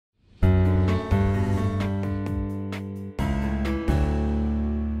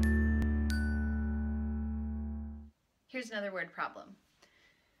Here's another word problem.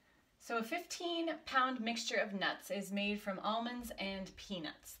 So a 15-pound mixture of nuts is made from almonds and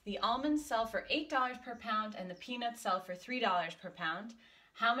peanuts. The almonds sell for $8 per pound and the peanuts sell for $3 per pound.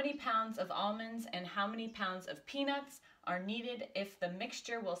 How many pounds of almonds and how many pounds of peanuts are needed if the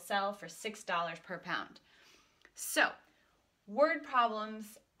mixture will sell for $6 per pound? So, word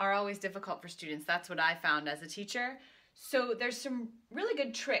problems are always difficult for students. That's what I found as a teacher. So there's some really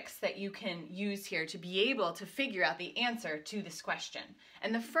good tricks that you can use here to be able to figure out the answer to this question.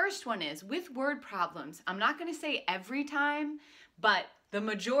 And the first one is, with word problems, I'm not going to say every time, but the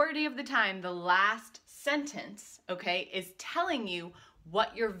majority of the time, the last sentence, okay, is telling you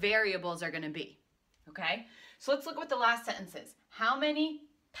what your variables are going to be, okay? So let's look at what the last sentence is. How many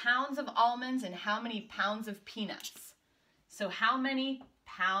pounds of almonds and how many pounds of peanuts? So how many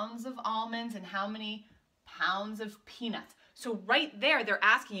pounds of almonds and how many pounds of peanuts? So right there, they're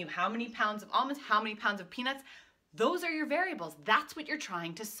asking you how many pounds of almonds, how many pounds of peanuts. Those are your variables. That's what you're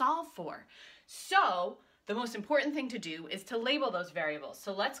trying to solve for. So the most important thing to do is to label those variables.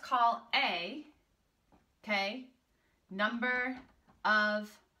 So let's call A, okay, number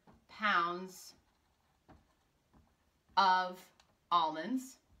of pounds of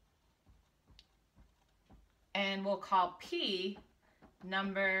almonds, and we'll call P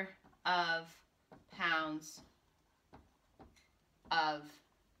number of pounds of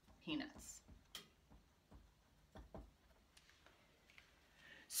peanuts.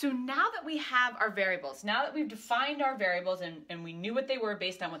 So now that we have our variables, now that we've defined our variables and we knew what they were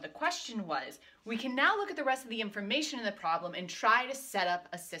based on what the question was, we can now look at the rest of the information in the problem and try to set up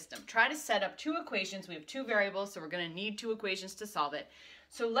a system. Try to set up two equations. We have two variables, so we're going to need two equations to solve it.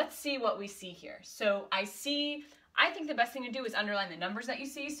 So let's see what we see here. So I think the best thing to do is underline the numbers that you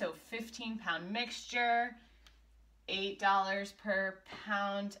see. So 15-pound mixture, $8 per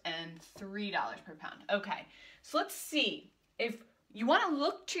pound, and $3 per pound. Okay, so let's see. If you want to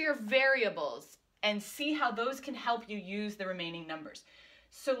look to your variables and see how those can help you use the remaining numbers.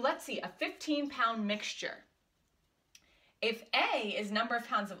 So let's see, a 15-pound mixture. If A is number of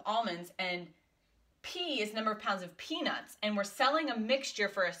pounds of almonds and P is number of pounds of peanuts, and we're selling a mixture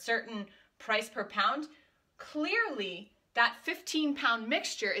for a certain price per pound, clearly that 15-pound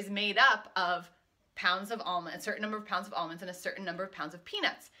mixture is made up of pounds of almonds, a certain number of pounds of almonds and a certain number of pounds of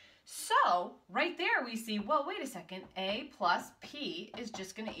peanuts. So right there we see, well, wait a second, A plus P is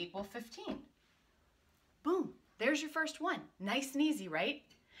just going to equal 15. Boom, there's your first one. Nice and easy, right?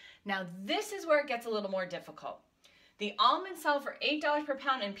 Now this is where it gets a little more difficult. The almonds sell for $8 per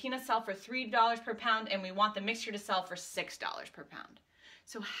pound and peanuts sell for $3 per pound, and we want the mixture to sell for $6 per pound.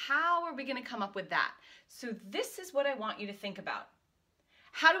 So how are we going to come up with that? So this is what I want you to think about.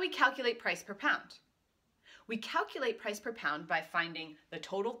 How do we calculate price per pound? We calculate price per pound by finding the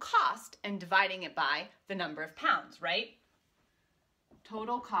total cost and dividing it by the number of pounds, right?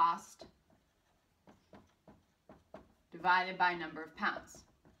 Total cost divided by number of pounds.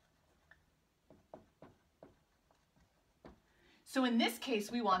 So in this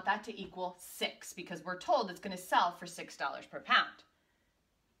case, we want that to equal 6 because we're told it's going to sell for $6 per pound.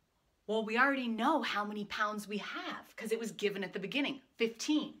 Well, we already know how many pounds we have because it was given at the beginning,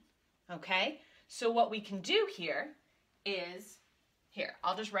 15, okay? So what we can do here is, here,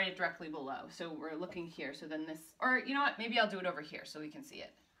 I'll just write it directly below. So we're looking here, so then this, or you know what, maybe I'll do it over here so we can see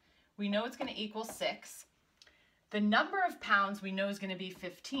it. We know it's going to equal 6. The number of pounds we know is going to be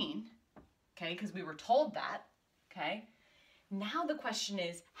 15, okay, because we were told that, okay? Now the question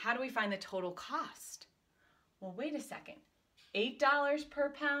is, how do we find the total cost? Well, wait a second. $8 per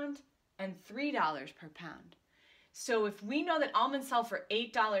pound and $3 per pound. So if we know that almonds sell for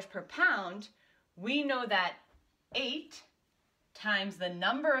 $8 per pound, we know that 8 times the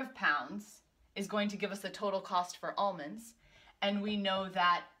number of pounds is going to give us the total cost for almonds. And we know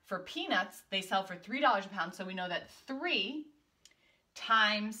that for peanuts, they sell for $3 a pound. So we know that 3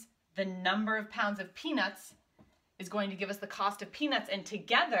 times the number of pounds of peanuts is going to give us the cost of peanuts, and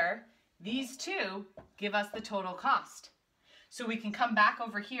together these two give us the total cost. So we can come back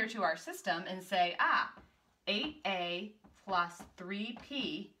over here to our system and say, 8A plus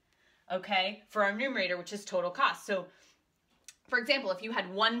 3P, okay, for our numerator, which is total cost. So for example, if you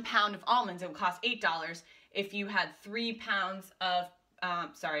had 1 pound of almonds, it would cost $8. If you had 1 pound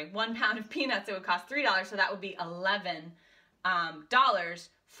of peanuts, it would cost $3. So that would be $11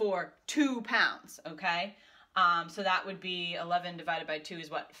 for 2 pounds, okay? So that would be 11 divided by 2 is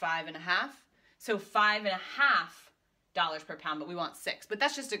what, 5.5? So $5.50 per pound, but we want 6. But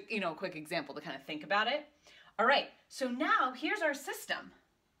that's just a quick example to kind of think about it. All right, so now here's our system.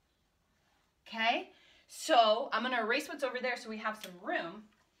 Okay, so I'm going to erase what's over there so we have some room.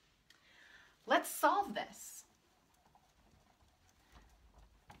 Let's solve this.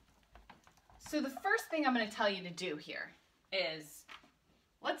 So the first thing I'm going to tell you to do here is,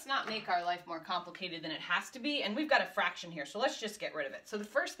 let's not make our life more complicated than it has to be, and we've got a fraction here, so let's just get rid of it. So the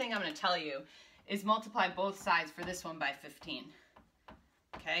first thing I'm going to tell you is multiply both sides for this one by 15.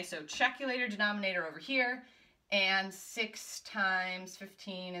 Okay, so check your later denominator over here, and 6 times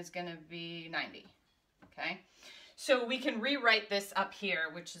 15 is going to be 90. Okay, so we can rewrite this up here,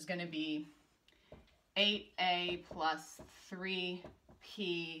 which is going to be 8a plus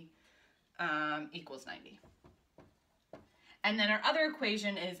 3p equals 90. And then our other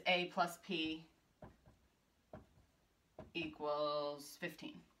equation is a plus p equals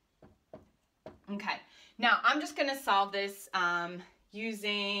 15. Okay, now I'm just going to solve this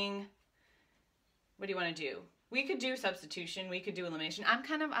using, what do you want to do? We could do substitution, we could do elimination. I'm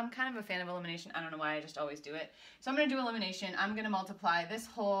kind of a fan of elimination. I don't know why, I just always do it. So I'm going to do elimination. I'm going to multiply this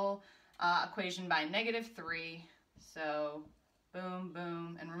whole equation by -3. So boom,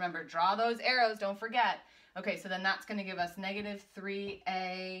 boom, and remember, draw those arrows, don't forget. Okay, so then that's going to give us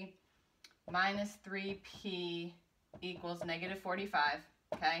 -3a minus 3p equals -45,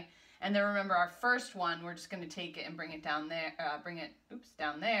 okay? And then remember our first one, we're just going to take it and bring it down there,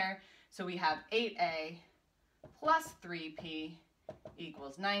 down there. So we have 8a plus 3p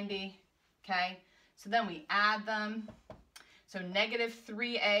equals 90, okay? So then we add them. So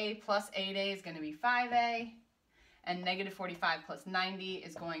 -3a plus 8a is going to be 5a, and -45 plus 90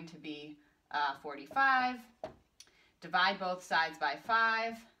 is going to be 45. Divide both sides by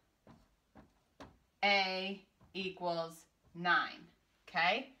 5. A equals 9,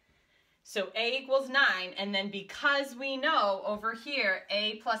 okay? So A equals 9, and then because we know over here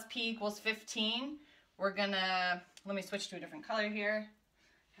A plus P equals 15, we're gonna, let me switch to a different color here.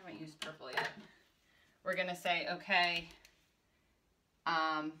 I haven't used purple yet. We're gonna say, okay,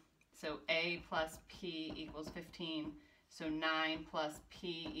 so A plus P equals 15, so 9 plus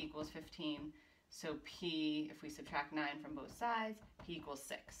P equals 15, so P, if we subtract 9 from both sides, P equals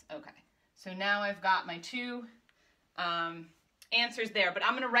 6. Okay, so now I've got my two answers there, but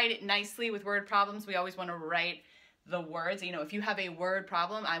I'm going to write it nicely with word problems. We always want to write the words. You know, if you have a word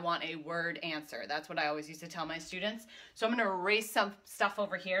problem, I want a word answer. That's what I always used to tell my students. So I'm going to erase some stuff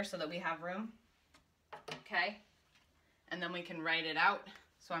over here so that we have room. Okay, and then we can write it out.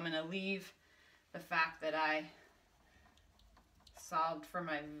 So I'm going to leave the fact that I solved for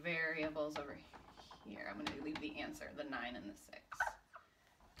my variables over here. I'm going to leave the answer, the 9 and the 6.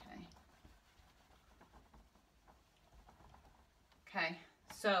 Okay. Okay,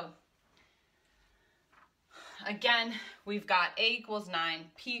 so again, we've got A equals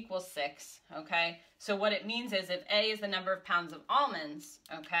 9, P equals 6, okay? So what it means is if A is the number of pounds of almonds,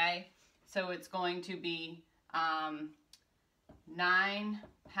 okay, so it's going to be 9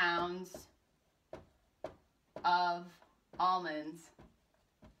 pounds of almonds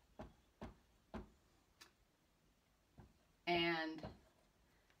and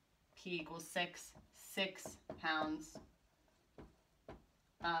P equals 6 pounds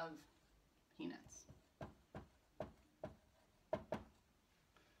of peanuts.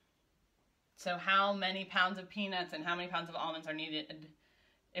 So how many pounds of peanuts and how many pounds of almonds are needed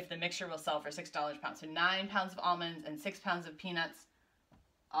if the mixture will sell for $6 a pound? So 9 pounds of almonds and 6 pounds of peanuts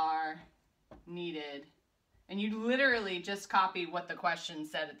are needed. And you literally just copy what the question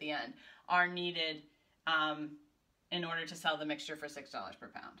said at the end. Are needed in order to sell the mixture for $6 per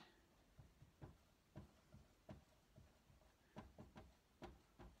pound.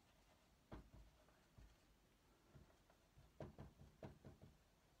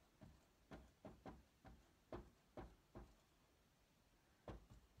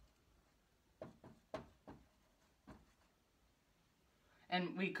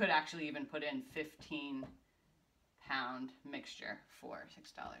 And we could actually even put in 15-pound mixture for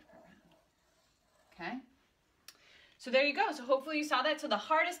 $6 per pound. Okay? So there you go. So hopefully you saw that. So the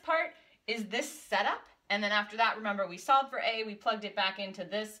hardest part is this setup. And then after that, remember, we solved for A. We plugged it back into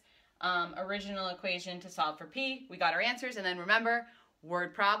this original equation to solve for P. We got our answers. And then remember,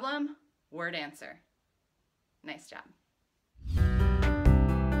 word problem, word answer. Nice job.